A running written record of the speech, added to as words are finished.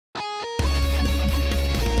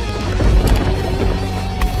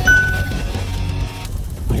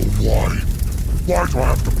Why do I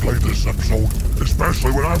have to play this episode?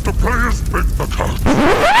 Especially when I have to play as Big the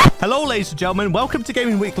Cat. Hello, ladies and gentlemen. Welcome to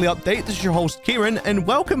Gaming Weekly Update. This is your host, Kieran, and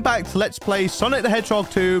welcome back to Let's Play Sonic the Hedgehog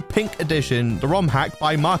 2 Pink Edition, the ROM hack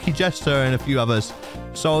by Marky Jester and a few others.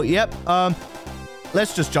 So, yep,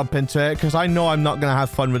 let's just jump into it, because I know I'm not going to have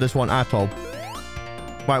fun with this one at all.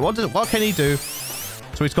 Right, what can he do?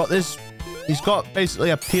 So he's got this, he's got basically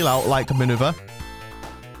a peel-out like maneuver.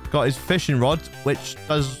 Got his fishing rod, which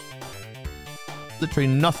does literally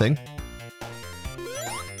nothing.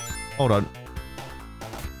 Hold on.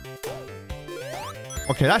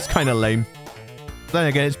 Okay, that's kind of lame. Then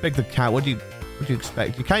again, it's Big the Cat. What do you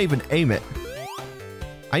expect? You can't even aim it.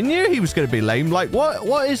 I knew he was going to be lame. Like,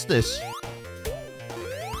 what is this?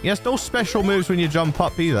 He has no special moves when you jump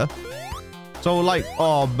up either. So, like,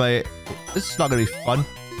 oh, mate. This is not going to be fun.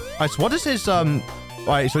 Alright, so what is his,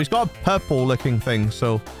 Alright, so he's got a purple-looking thing,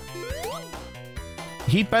 so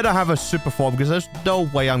he'd better have a super form, because there's no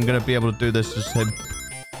way I'm going to be able to do this as him.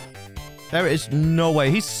 There is no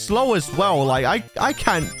way. He's slow as well. Like, I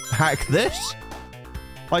can't hack this.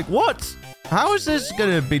 Like, what? How is this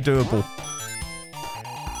going to be doable?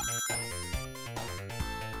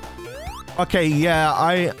 Okay,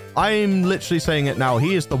 yeah, I'm literally saying it now.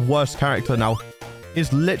 He is the worst character now.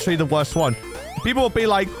 He's literally the worst one. People will be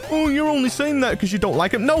like, oh, you're only saying that because you don't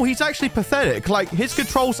like him. No, he's actually pathetic. Like, his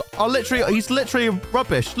controls are literally, he's literally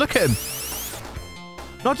rubbish. Look at him.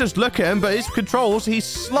 Not just look at him, but his controls, he's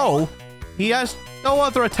slow. He has no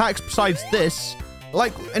other attacks besides this.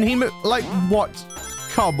 Like, and he, like, what?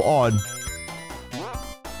 Come on.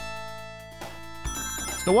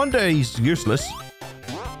 No wonder he's useless.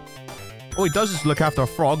 All he does is look after a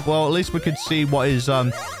frog. Well, at least we could see what his,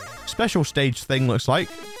 special stage thing looks like.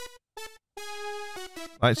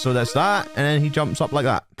 Right, so that's that, and then he jumps up like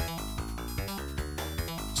that.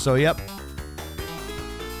 So, yep.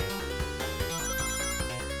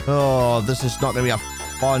 Oh, this is not going to be a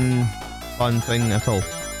fun thing at all.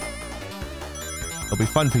 It'll be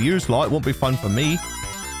fun for you, lot. It won't be fun for me.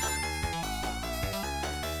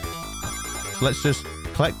 So let's just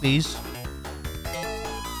collect these.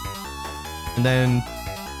 And then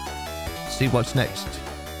see what's next.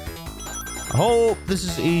 I hope this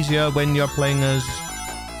is easier when you're playing as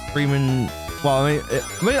Cream and... Well, I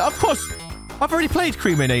mean, of course, I've already played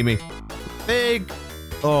Cream and Amy. Big...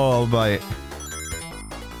 Oh, my...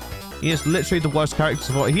 He is literally the worst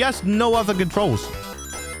character of all. He has no other controls.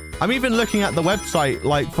 I'm even looking at the website,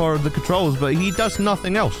 like, for the controls, but he does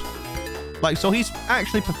nothing else. Like, so he's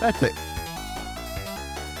actually pathetic.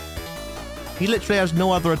 He literally has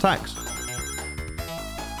no other attacks.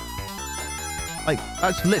 Like,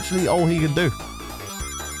 that's literally all he can do.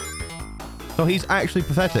 So he's actually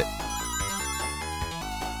pathetic.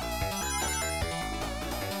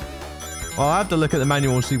 Well, I have to look at the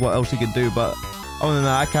manual and see what else he can do, but other than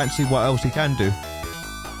that, I can't see what else he can do.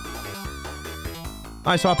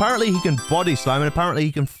 Alright, so apparently he can body slam, and apparently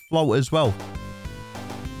he can float as well.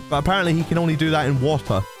 But apparently he can only do that in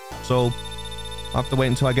water. So I'll have to wait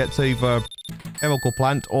until I get to either Chemical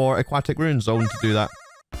Plant or Aquatic Ruin Zone to do that.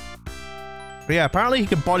 But yeah, apparently he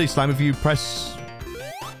can body slam if you press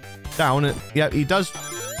down. Yeah, he does.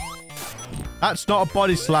 That's not a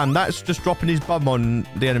body slam. That's just dropping his bum on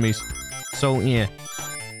the enemies. So, yeah.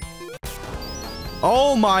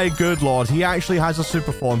 Oh my good lord. He actually has a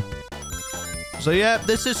super form. So, yeah,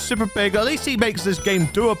 this is super big. At least he makes this game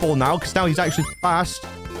doable now, because now he's actually fast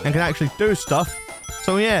and can actually do stuff.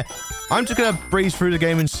 So, yeah. I'm just going to breeze through the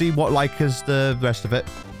game and see what, like, is the rest of it.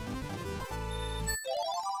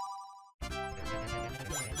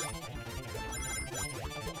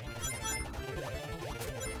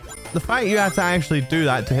 The fact you have to actually do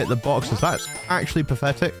that to hit the boxes, that's actually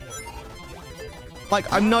pathetic. Like,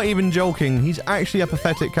 I'm not even joking. He's actually a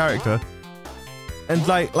pathetic character. And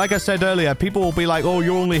like I said earlier, people will be like, oh,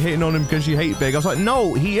 you're only hitting on him because you hate Big. I was like,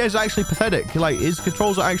 no, he is actually pathetic. Like, his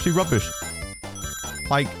controls are actually rubbish.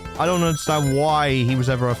 Like, I don't understand why he was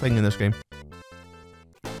ever a thing in this game.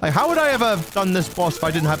 Like, how would I ever have done this boss if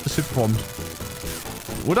I didn't have the super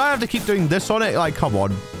forms? Would I have to keep doing this on it? Like, come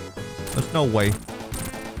on. There's no way.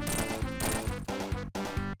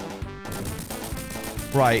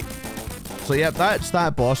 Right. So, yeah, that's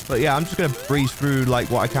that boss. But, yeah, I'm just going to breeze through,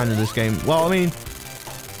 like, what I can in this game. Well, I mean,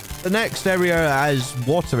 the next area has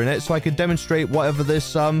water in it, so I can demonstrate whatever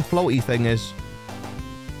this, floaty thing is.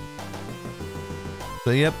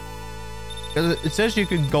 So, yep. It says you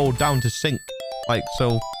can go down to sink. Like,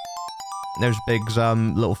 so, there's Big's,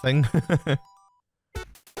 little thing.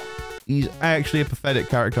 He's actually a pathetic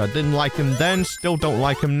character. I didn't like him then, still don't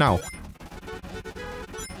like him now.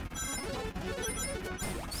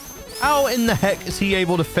 How in the heck is he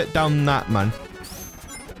able to fit down that, man?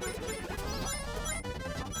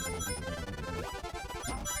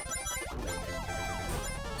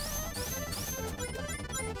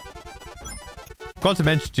 Got to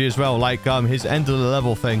mention to you as well, like, his end of the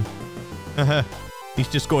level thing. He's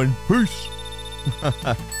just going, peace.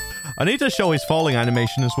 I need to show his falling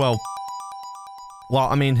animation as well. Well,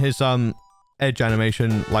 I mean, his, edge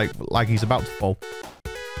animation, like he's about to fall.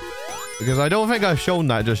 Because I don't think I've shown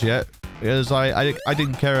that just yet. Because I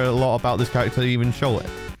didn't care a lot about this character to even show it.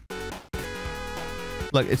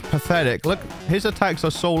 Look, it's pathetic. Look, his attacks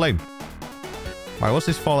are so lame. Alright, what's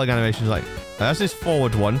his falling animation like? That's his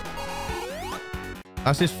forward one.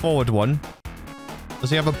 That's his forward one. Does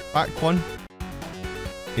he have a back one?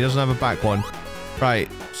 He doesn't have a back one. Right,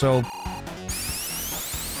 so...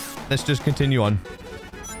 let's just continue on.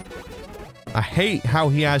 I hate how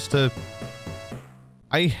he has to...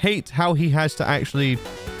 I hate how he has to actually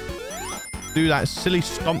do that silly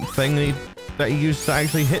stomp thing that he used to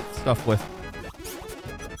actually hit stuff with.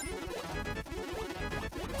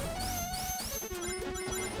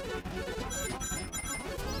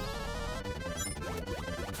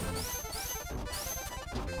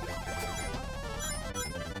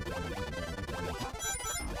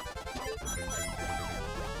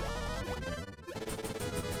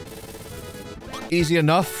 Easy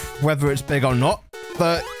enough, whether it's big or not.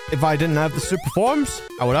 But if I didn't have the super forms,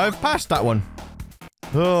 I would have passed that one.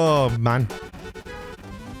 Oh, man.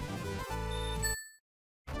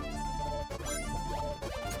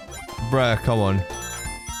 Bruh, come on.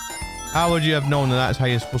 How would you have known that that's how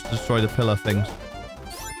you're supposed to destroy the pillar things?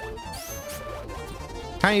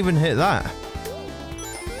 Can't even hit that.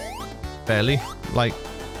 Barely. Like,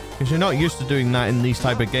 because you're not used to doing that in these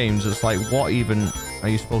type of games. It's like, what even are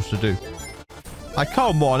you supposed to do? Like,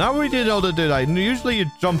 come on, how are we able to do that? Usually you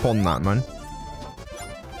jump on that, man.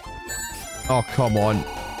 Oh, come on.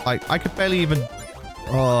 Like, I could barely even...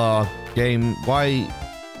 Oh, game. Why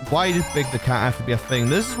did Big the Cat have to be a thing?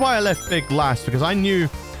 This is why I left Big last, because I knew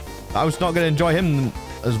I was not going to enjoy him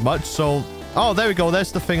as much, so... Oh, there we go.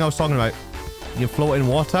 There's the thing I was talking about. You can float in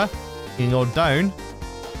water. You can go down.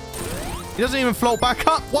 He doesn't even float back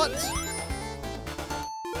up. What?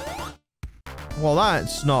 Well,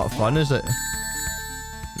 that's not fun, is it?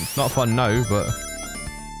 It's not fun now, but...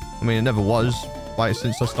 I mean, it never was. Like,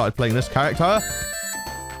 since I started playing this character.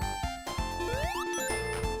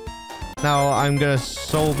 Now, I'm gonna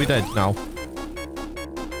so be dead now.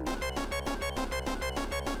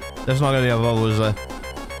 There's not gonna be a bubbles there.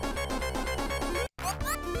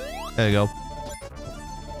 There you go.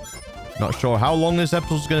 Not sure how long this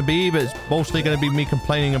episode's gonna be, but it's mostly gonna be me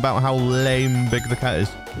complaining about how lame Big the Cat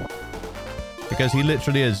is. Because he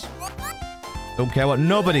literally is. Don't care what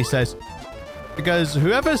nobody says. Because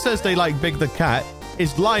whoever says they like Big the Cat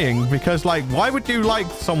is lying. Because, like, why would you like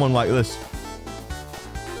someone like this?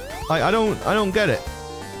 Like, I don't get it.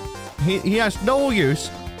 He has no use.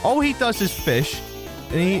 All he does is fish.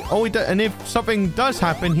 And if something does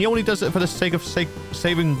happen, he only does it for the sake of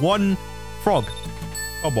saving one frog.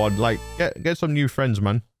 Come on, like, get some new friends,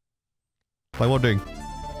 man. Like, what are you doing?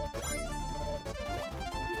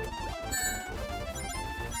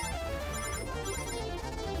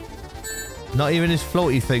 Not even his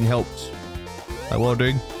floaty thing helps. Like, what are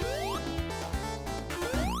you doing?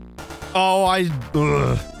 Oh,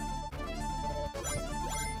 ugh.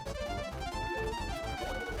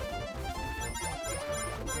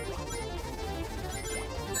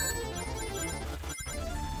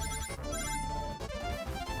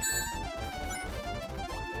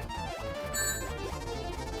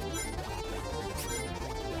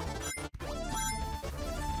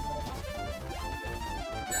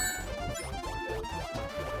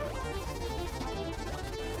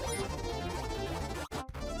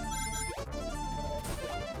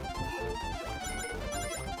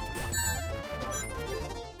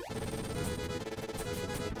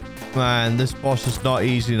 Man, this boss is not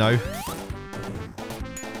easy now.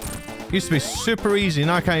 Used to be super easy,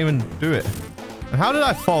 now I can't even do it. And how did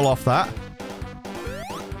I fall off that?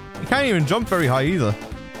 You can't even jump very high either.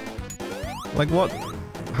 Like, what?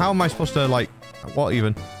 How am I supposed to, like... What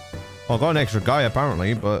even? Well, I got an extra guy,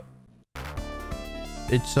 apparently, but...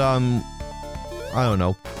 It's, I don't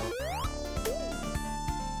know.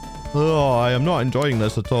 Oh, I am not enjoying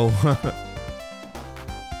this at all.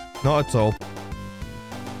 Not at all.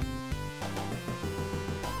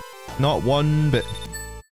 Not one bit.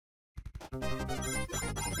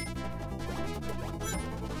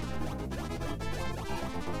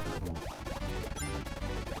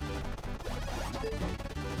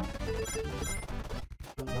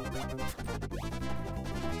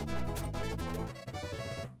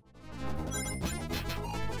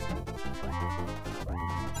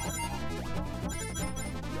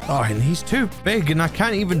 Oh, and he's too big and I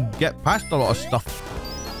can't even get past a lot of stuff.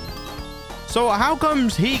 So how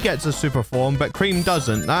comes he gets a super form, but Cream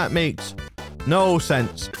doesn't? That makes no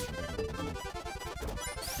sense.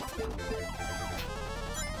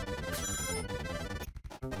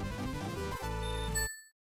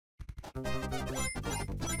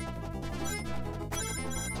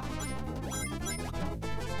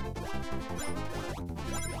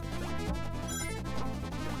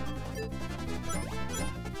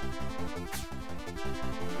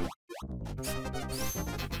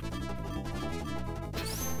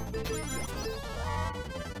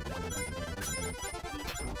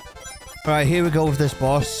 Right, here we go with this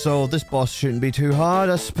boss. So this boss shouldn't be too hard,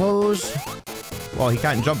 I suppose. Well, he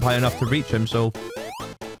can't jump high enough to reach him, so...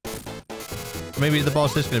 maybe the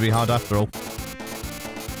boss is going to be hard after all.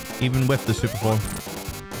 Even with the super form.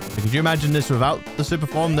 Could you imagine this without the super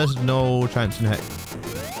form? There's no chance in heck.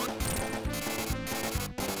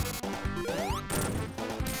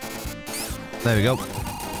 There we go.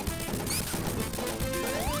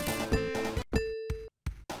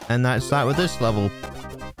 And that's that with this level.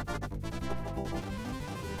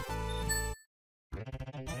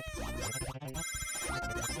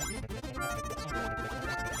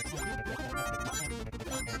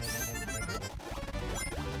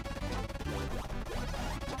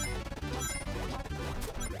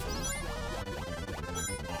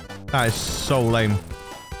 That is so lame.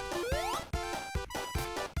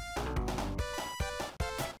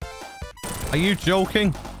 Are you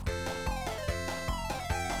joking?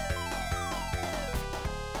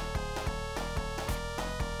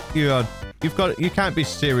 You can't be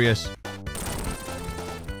serious.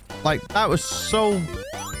 Like, that was so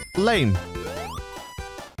lame.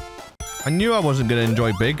 I knew I wasn't going to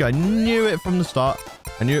enjoy Big. I knew it from the start.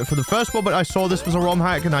 I knew it for the first moment I saw this was a ROM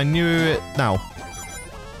hack, and I knew it now.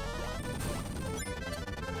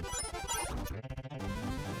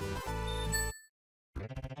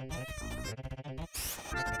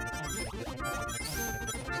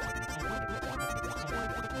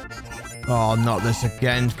 Oh, not this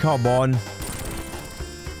again. Come on.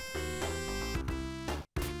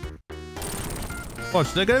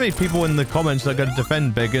 Watch, there are going to be people in the comments that are going to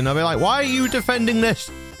defend Big, and I'll be like, why are you defending this?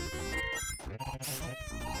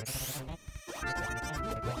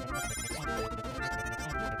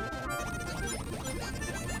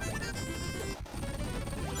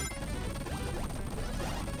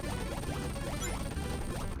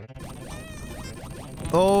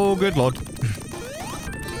 Oh, good lord.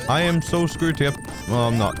 I am so screwed here. Well,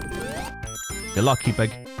 I'm not. You're lucky,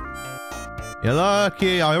 Big. You're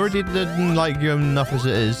lucky. I already didn't like you enough as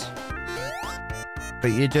it is.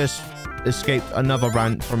 But you just escaped another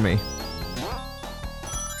rant from me.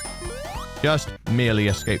 Just merely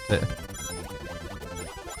escaped it.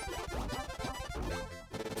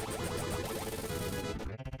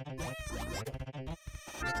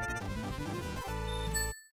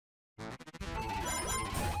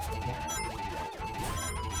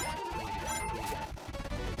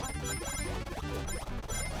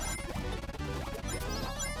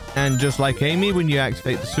 And just like Amy, when you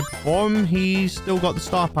activate the super form, he's still got the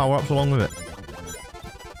star power-ups along with it.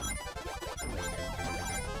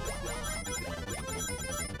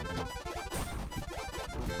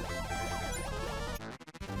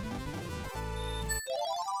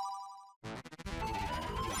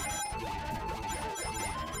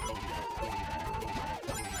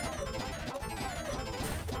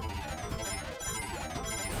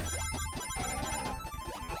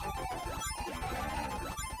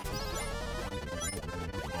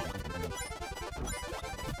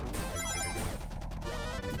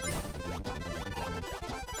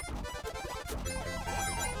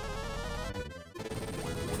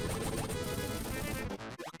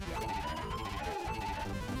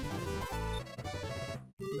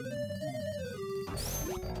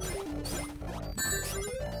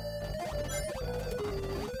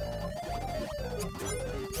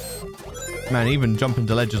 Man, even jumping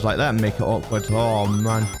to ledges like that and make it awkward. Oh,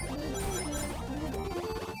 man.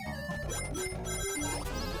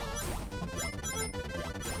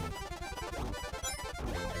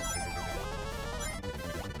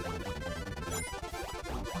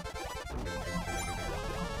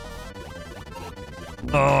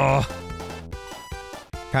 Oh.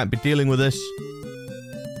 Can't be dealing with this.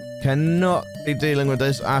 Cannot be dealing with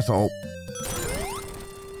this at all.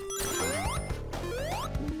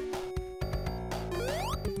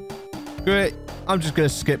 Great. I'm just going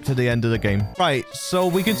to skip to the end of the game. Right, so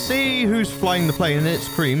we can see who's flying the plane, and it's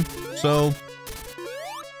Cream. So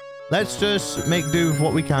let's just make do with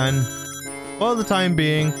what we can for the time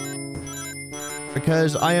being.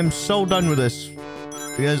 Because I am so done with this.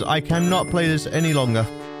 Because I cannot play this any longer.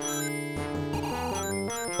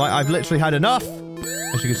 Like, I've literally had enough.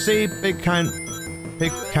 As you can see, Big can't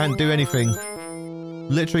do anything.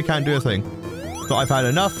 Literally can't do a thing. So I've had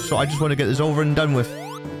enough, so I just want to get this over and done with.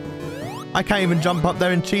 I can't even jump up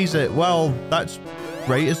there and cheese it. Well, that's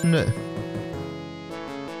great, isn't it?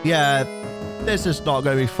 Yeah, this is not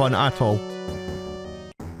going to be fun at all.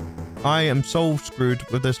 I am so screwed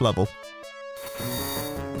with this level.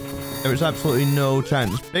 There is absolutely no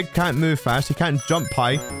chance. Big can't move fast. He can't jump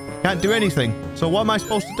high. Can't do anything. So what am I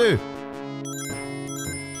supposed to do?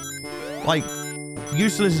 Like,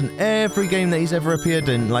 useless in every game that he's ever appeared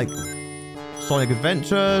in. Like, Sonic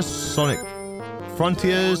Adventures, Sonic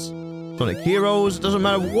Frontiers, Sonic Heroes. Doesn't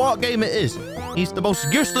matter what game it is. He's the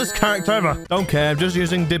most useless character ever. Don't care. I'm just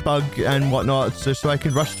using debug and whatnot just so I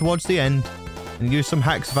can rush towards the end and use some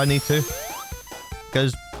hacks if I need to.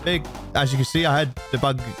 Because Big, as you can see, I had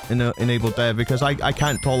debug enabled there because I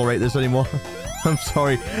can't tolerate this anymore. I'm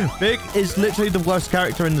sorry. Big is literally the worst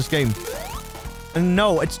character in this game. And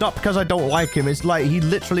no, it's not because I don't like him. It's like he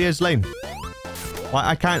literally is lame.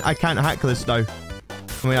 Like I can't hack this now.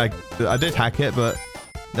 I mean, I did hack it, but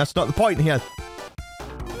that's not the point here.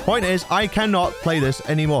 Point is, I cannot play this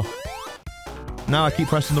anymore. Now I keep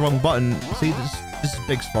pressing the wrong button. See, this is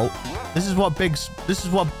Big's fault. This is what Big's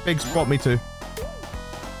brought me to.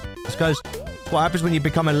 It's because it's what happens when you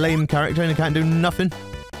become a lame character and you can't do nothing.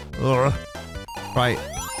 Ugh. Right.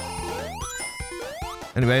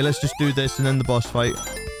 Anyway, let's just do this and then the boss fight.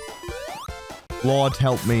 Lord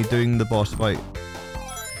help me doing the boss fight.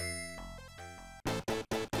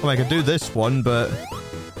 Well, I could do this one, but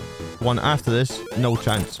the one after this, no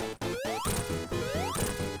chance.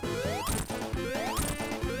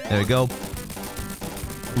 There we go.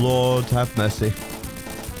 Lord have mercy.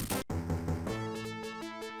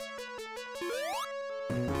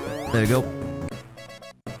 There we go.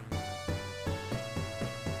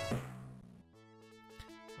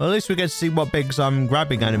 Well, at least we get to see what Big's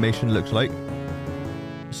grabbing animation looks like.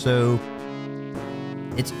 So,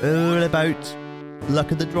 it's all about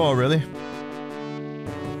luck of the draw, really.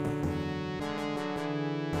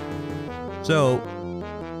 So,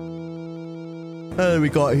 what do we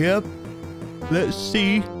got here? Let's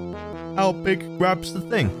see how Big grabs the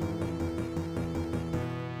thing.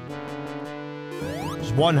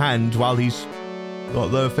 Just one hand while he's got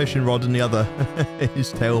the fishing rod in the other.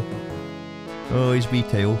 His tail. Oh, his wee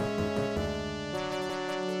tail.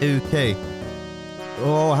 Okay.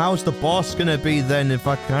 Oh, how's the boss gonna be then if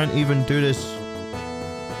I can't even do this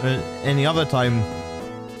any other time?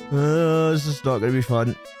 This is not gonna be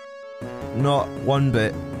fun. Not one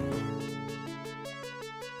bit.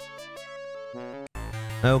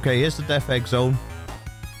 Okay, here's the death egg zone.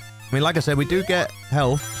 I mean, like I said, we do get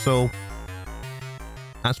health, so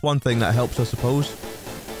that's one thing that helps, I suppose.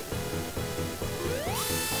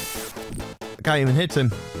 I can't even hit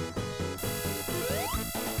him.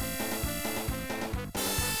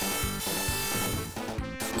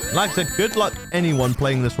 Like I said, good luck anyone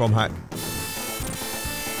playing this ROM hack.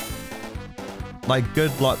 Like,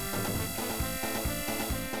 good luck.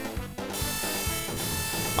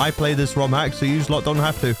 I play this ROM hack, so you lot don't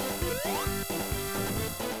have to.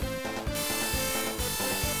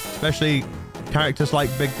 Especially characters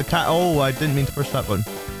like Big the Cat. Oh, I didn't mean to push that button.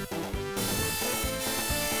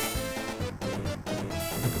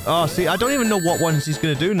 Oh, see, I don't even know what ones he's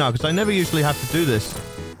going to do now, because I never usually have to do this.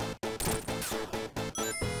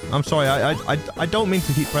 I'm sorry, I don't mean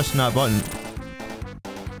to keep pressing that button.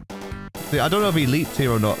 See, I don't know if he leaps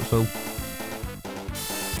here or not, so...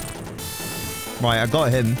 Right, I got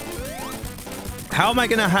him. How am I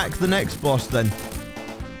going to hack the next boss, then?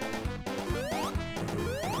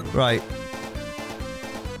 Right.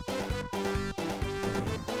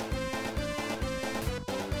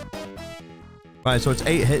 Right, so it's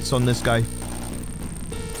 8 hits on this guy.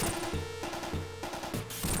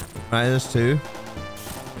 Right, there's 2.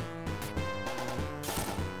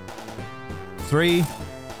 3.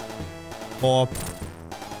 4.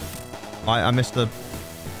 I missed the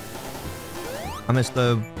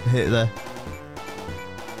hit there.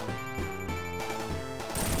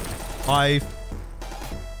 5.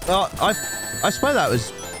 Oh, I swear that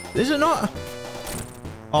was... Is it not?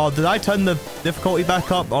 Oh, did I turn the difficulty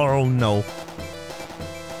back up? Oh, no.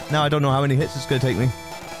 Now I don't know how many hits it's going to take me.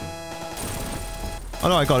 Oh,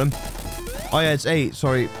 no, I got him. Oh, yeah, it's 8.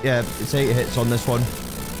 Sorry. Yeah, it's 8 hits on this one.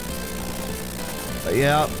 But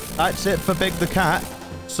yeah, that's it for Big the Cat.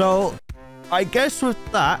 So, I guess with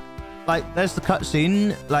that, like, there's the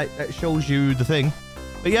cutscene, like, that shows you the thing.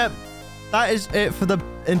 But yeah, that is it for the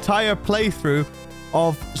entire playthrough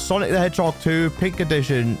of Sonic the Hedgehog 2 Pink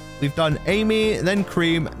Edition. We've done Amy, then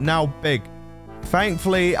Cream, now Big.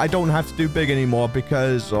 Thankfully, I don't have to do big anymore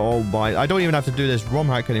because, oh my, I don't even have to do this ROM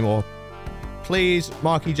hack anymore. Please,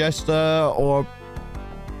 Marky Jester or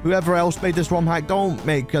whoever else made this ROM hack, don't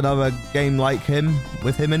make another game like him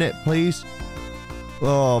with him in it, please.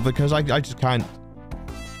 Oh, because I just can't.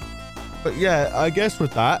 But yeah, I guess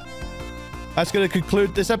with that, that's going to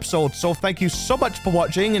conclude this episode. So thank you so much for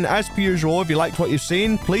watching. And as per usual, if you liked what you've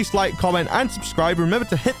seen, please like, comment, and subscribe. Remember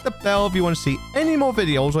to hit the bell if you want to see any more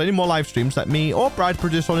videos or any more live streams that me or Brad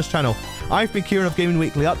produce on this channel. I've been Kieran of Gaming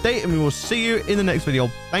Weekly Update, and we will see you in the next video.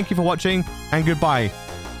 Thank you for watching, and goodbye.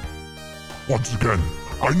 Once again,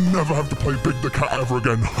 I never have to play Big the Cat ever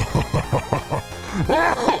again.